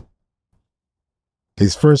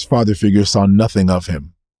 His first father figure saw nothing of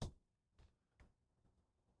him.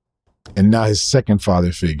 And now his second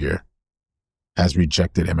father figure has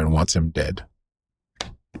rejected him and wants him dead.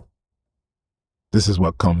 This is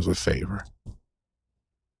what comes with favor.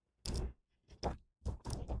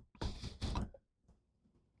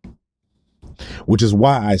 Which is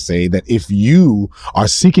why I say that if you are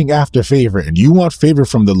seeking after favor and you want favor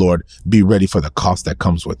from the Lord, be ready for the cost that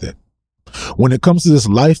comes with it. When it comes to this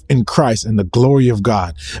life in Christ and the glory of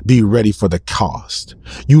God, be ready for the cost.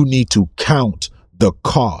 You need to count the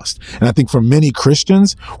cost. And I think for many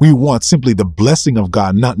Christians, we want simply the blessing of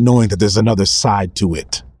God, not knowing that there's another side to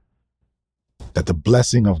it. That the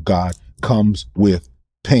blessing of God comes with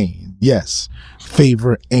pain. Yes,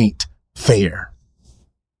 favor ain't fair.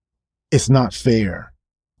 It's not fair.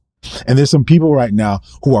 And there's some people right now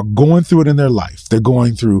who are going through it in their life. They're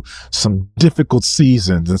going through some difficult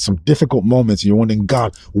seasons and some difficult moments. You're wondering,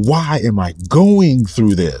 God, why am I going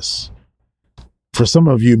through this? For some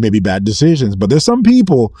of you, maybe bad decisions, but there's some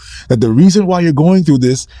people that the reason why you're going through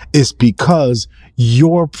this is because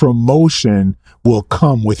your promotion will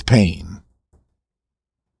come with pain.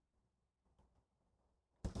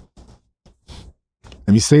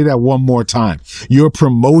 Let me say that one more time. Your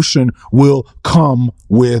promotion will come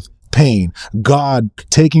with pain. God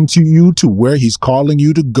taking you to where he's calling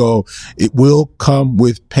you to go, it will come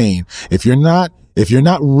with pain. If you're not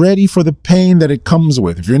ready for the pain that it comes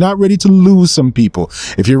with, if you're not ready to lose some people,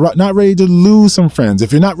 if you're not ready to lose some friends,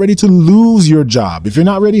 if you're not ready to lose your job, if you're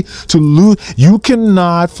not ready to lose, you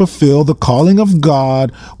cannot fulfill the calling of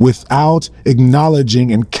God without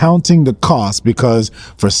acknowledging and counting the cost, because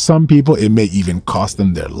for some people, it may even cost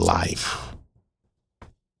them their life.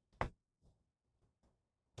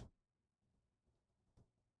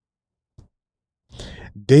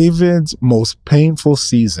 David's most painful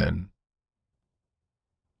season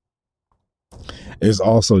is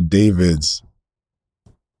also David's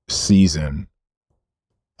season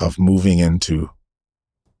of moving into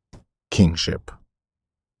kingship.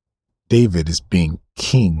 David is being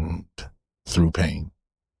kinged through pain.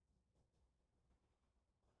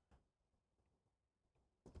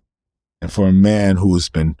 And for a man who has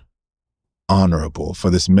been honorable,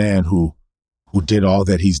 for this man who who did all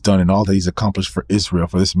that he's done and all that he's accomplished for Israel,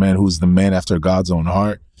 for this man who's the man after God's own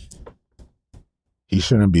heart, he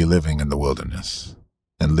shouldn't be living in the wilderness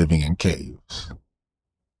and living in caves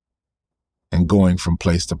and going from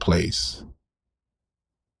place to place.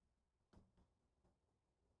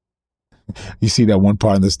 You see that one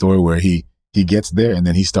part in the story where he gets there and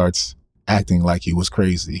then he starts acting like he was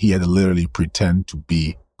crazy. He had to literally pretend to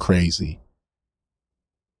be crazy,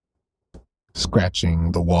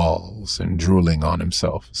 scratching the walls and drooling on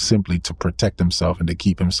himself simply to protect himself and to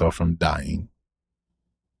keep himself from dying.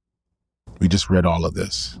 We just read all of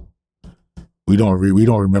this. We don't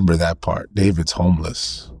remember that part. David's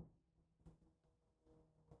homeless.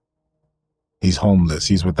 He's homeless.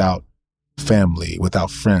 He's without family, without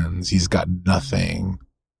friends. He's got nothing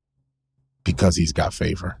because he's got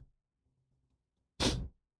favor.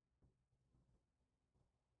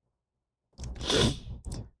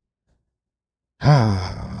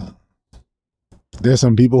 There's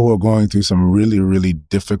some people who are going through some really, really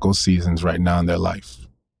difficult seasons right now in their life.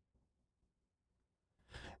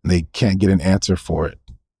 They can't get an answer for it.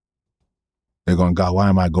 They're going, God, why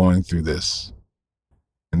am I going through this?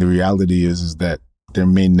 And the reality is that there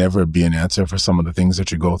may never be an answer for some of the things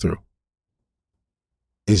that you go through.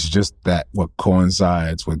 It's just that what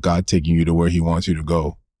coincides with God taking you to where he wants you to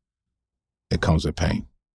go, it comes with pain.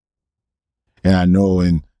 And I know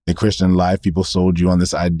in the Christian life, people sold you on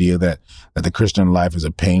this idea that the Christian life is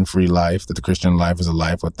a pain-free life, that the Christian life is a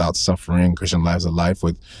life without suffering. Christian life is a life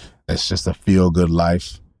that's just a feel-good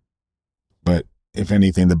life. But if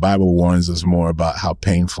anything, the Bible warns us more about how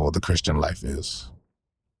painful the Christian life is.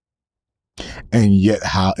 And yet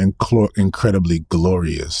how incredibly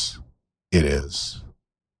glorious it is.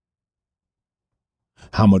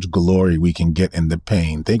 How much glory we can get in the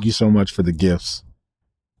pain. Thank you so much for the gifts.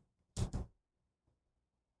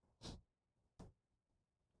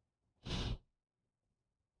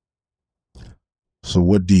 So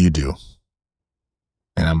what do you do?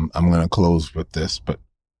 And I'm going to close with this, but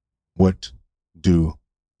what do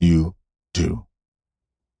you do?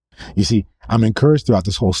 You see, I'm encouraged throughout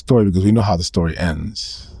this whole story because we know how the story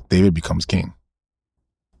ends. David becomes king.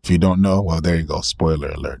 If you don't know, well, there you go. Spoiler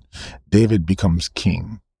alert. David becomes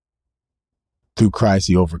king. Through Christ,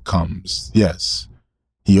 he overcomes. Yes,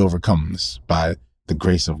 he overcomes by the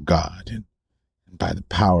grace of God and by the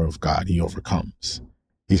power of God, he overcomes.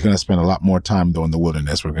 He's going to spend a lot more time, though, in the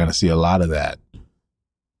wilderness. We're going to see a lot of that.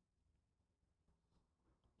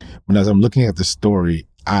 But as I'm looking at the story,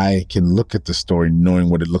 I can look at the story knowing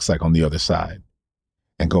what it looks like on the other side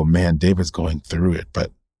and go, man, David's going through it.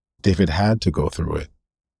 But David had to go through it.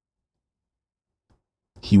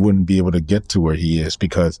 He wouldn't be able to get to where he is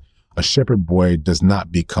because a shepherd boy does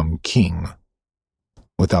not become king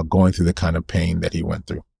without going through the kind of pain that he went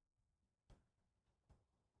through.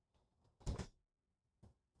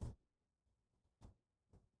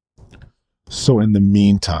 So in the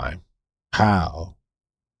meantime, how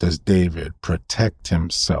does David protect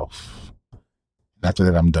himself? After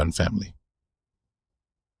that, I'm done, family.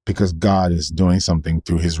 Because God is doing something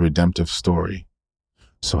through his redemptive story.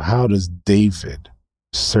 So how does David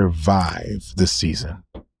survive this season?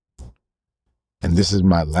 And this is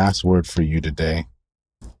my last word for you today.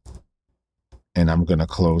 And I'm going to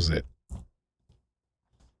close it.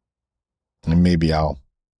 And maybe I'll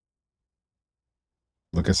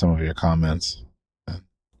look at some of your comments.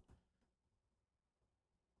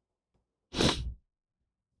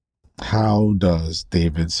 How does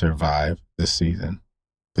David survive this season?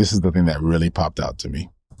 This is the thing that really popped out to me.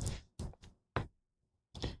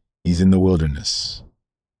 He's in the wilderness.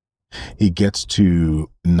 He gets to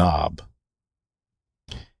Nob.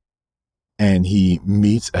 And he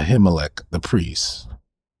meets Ahimelech, the priest,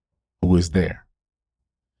 who is there.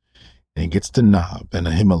 And he gets to Nob, and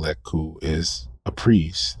Ahimelech, who is a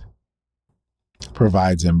priest,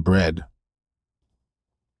 provides him bread.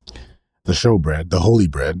 The showbread, the holy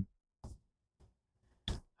bread,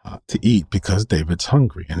 to eat because David's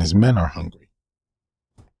hungry and his men are hungry.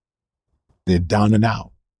 They're down and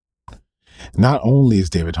out. Not only is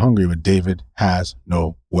David hungry, but David has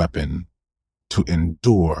no weapon to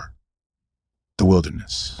endure the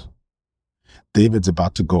wilderness. David's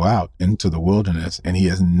about to go out into the wilderness and he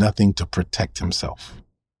has nothing to protect himself.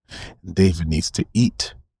 David needs to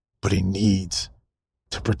eat, but he needs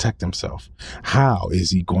to protect himself. How is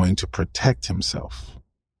he going to protect himself?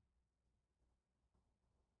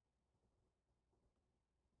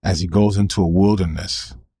 As he goes into a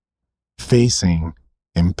wilderness, facing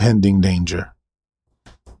impending danger,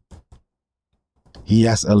 he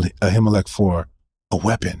asks Ahimelech for a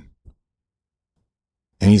weapon.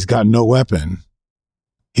 And he's got no weapon.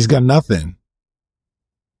 He's got nothing.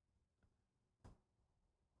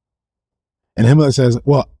 And Ahimelech says,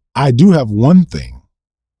 well, I do have one thing.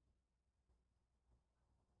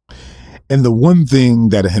 And the one thing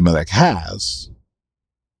that Ahimelech has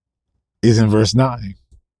is in verse 9.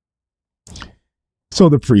 So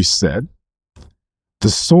the priest said, the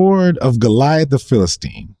sword of Goliath the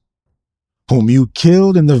Philistine, whom you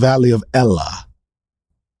killed in the valley of Elah,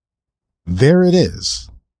 there it is,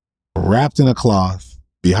 wrapped in a cloth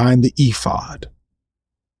behind the ephod.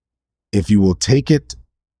 If you will take it,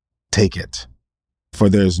 take it, for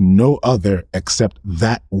there's no other except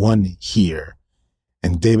that one here.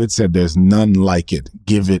 And David said, there's none like it.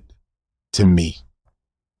 Give it to me.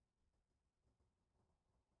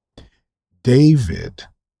 David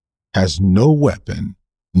has no weapon,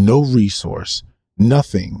 no resource,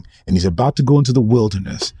 nothing. And he's about to go into the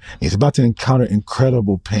wilderness. He's about to encounter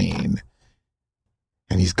incredible pain.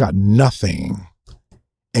 And he's got nothing.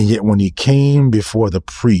 And yet when he came before the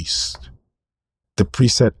priest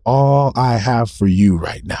said, all I have for you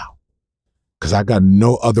right now, because I got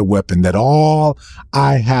no other weapon, that all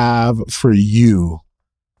I have for you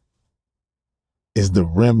is the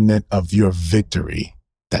remnant of your victory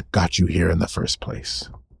that got you here in the first place.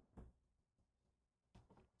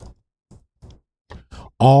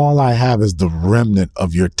 All I have is the remnant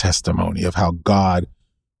of your testimony of how God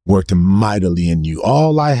worked mightily in you.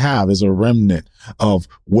 All I have is a remnant of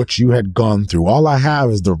what you had gone through. All I have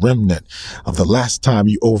is the remnant of the last time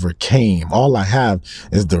you overcame. All I have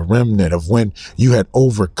is the remnant of when you had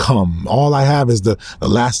overcome. All I have is the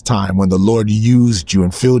last time when the Lord used you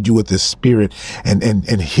and filled you with His Spirit and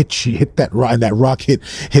hit that rock, and that rock hit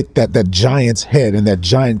that giant's head, and that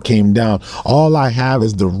giant came down. All I have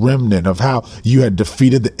is the remnant of how you had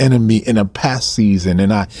defeated the enemy in a past season.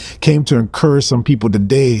 And I came to encourage some people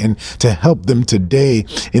today and to help them today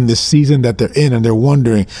in the season that they're in, and they're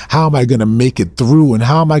wondering, how am I going to make it through, and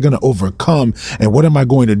how am I going to overcome, and what am I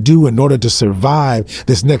going to do in order to survive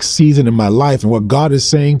this next season in my life? And what God is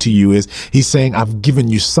saying to you is, He's saying, I've given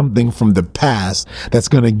you something from the past that's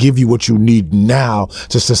going to give you what you need now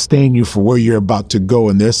to sustain you for where you're about to go.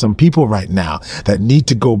 And there's some people right now that need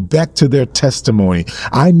to go back to their testimony.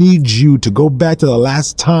 I need you to go back to the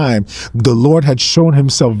last time the Lord had shown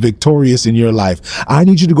Himself victorious in your life. I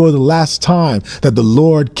need you to go to the last time that the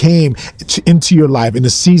Lord came into your life in a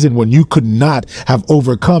season when you could not have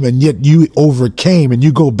overcome, and yet you overcame. And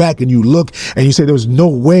you go back and you look and you say, there was no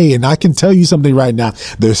way. And I can tell you something right now.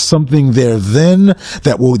 There's something there then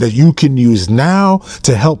that you can use now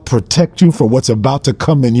to help protect you for what's about to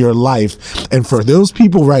come in your life. And for those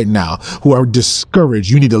people right now who are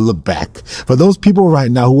discouraged, you need to look back. For those people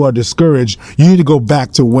right now who are discouraged, you need to go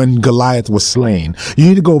back to when Goliath was slain. You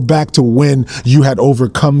need to go back to when you had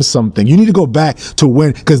overcome something. You need to go back to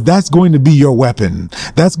when, because that's going to be your weapon.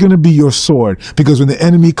 That's going to be your sword. Because when the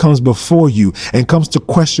enemy comes before you and comes to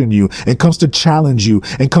question you and comes to challenge you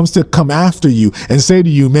and comes to come after you and say to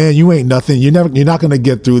you, man, you ain't nothing. You're not going to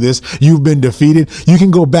get through this. You've been defeated. You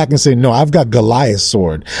can go back and say, no, I've got Goliath's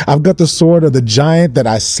sword. I've got the sword of the giant that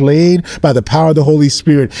I slayed by the power of the Holy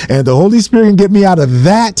Spirit. And if the Holy Spirit can get me out of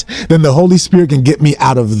that, then the Holy Spirit can get me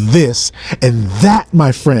out of this. And that,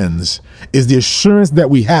 my friends, is the assurance that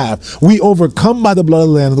we have. We overcome by the blood of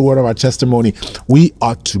the Lamb and the word of our testimony. We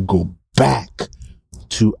ought to go back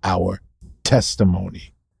to our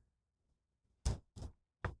testimony.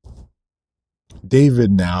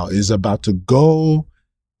 David now is about to go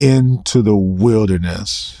into the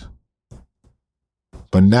wilderness,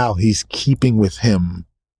 but now he's keeping with him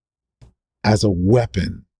as a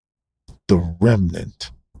weapon the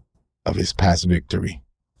remnant of his past victory.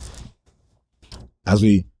 As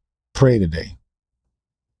we pray today,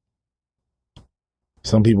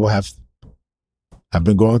 some people have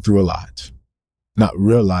been going through a lot, not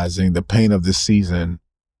realizing the pain of this season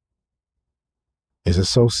is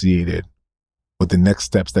associated with the next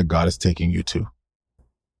steps that God is taking you to.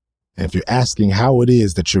 And if you're asking how it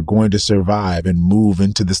is that you're going to survive and move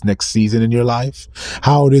into this next season in your life,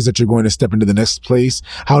 how it is that you're going to step into the next place,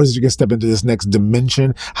 how it is you're going to step into this next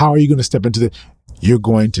dimension, how are you going to step into you're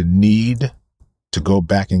going to need to go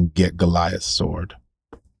back and get Goliath's sword.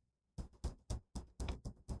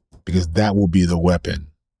 Because that will be the weapon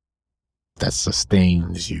that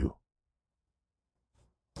sustains you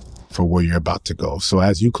for where you're about to go. So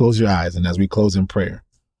as you close your eyes and as we close in prayer,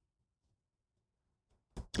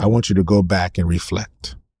 I want you to go back and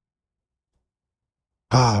reflect.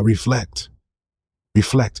 Reflect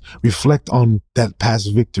on that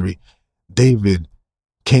past victory. David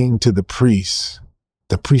came to the priest.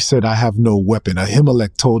 The priest said, I have no weapon.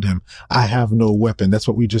 Ahimelech told him, I have no weapon. That's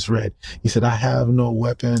what we just read. He said, I have no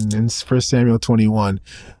weapon in 1 Samuel 21,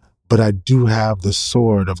 but I do have the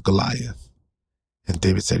sword of Goliath. And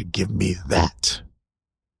David said, give me that.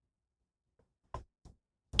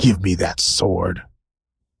 Give me that sword.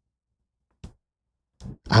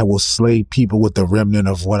 I will slay people with the remnant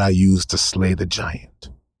of what I used to slay the giant.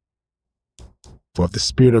 For if the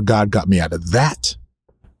Spirit of God got me out of that,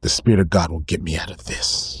 the Spirit of God will get me out of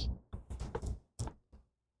this.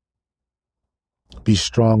 Be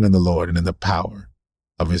strong in the Lord and in the power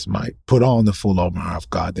of his might. Put on the full armor of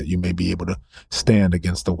God that you may be able to stand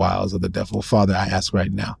against the wiles of the devil. Father, I ask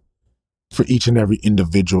right now for each and every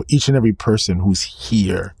individual, each and every person who's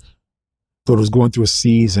here, Lord, who's going through a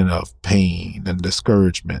season of pain and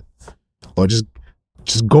discouragement, or just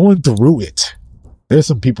going through it. There's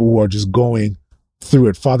some people who are just going through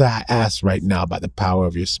it. Father, I ask right now by the power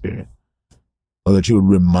of your Spirit, Lord, that you would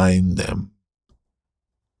remind them,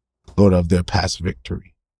 Lord, of their past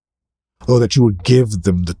victory. Lord, that you would give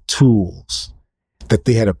them the tools that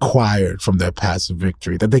they had acquired from their past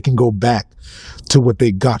victory, that they can go back to what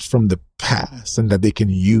they got from the past and that they can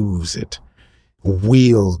use it,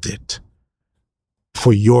 wield it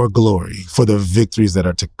for your glory, for the victories that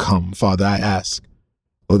are to come. Father, I ask,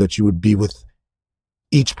 Lord, that you would be with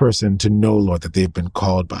each person to know, Lord, that they've been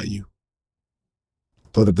called by you.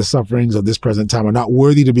 Lord, that the sufferings of this present time are not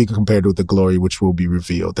worthy to be compared with the glory which will be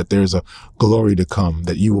revealed, that there's a glory to come,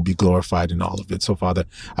 that you will be glorified in all of it. So, Father,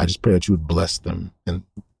 I just pray that you would bless them in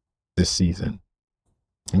this season.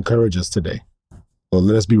 Encourage us today. Lord,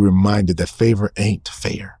 let us be reminded that favor ain't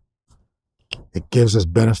fair. It gives us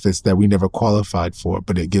benefits that we never qualified for,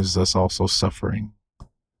 but it gives us also suffering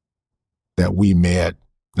that we may have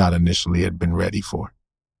not initially had been ready for.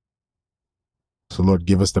 So, Lord,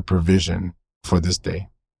 give us the provision for this day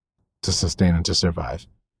to sustain and to survive.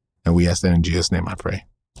 And we ask that in Jesus' name I pray.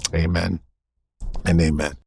 Amen and amen.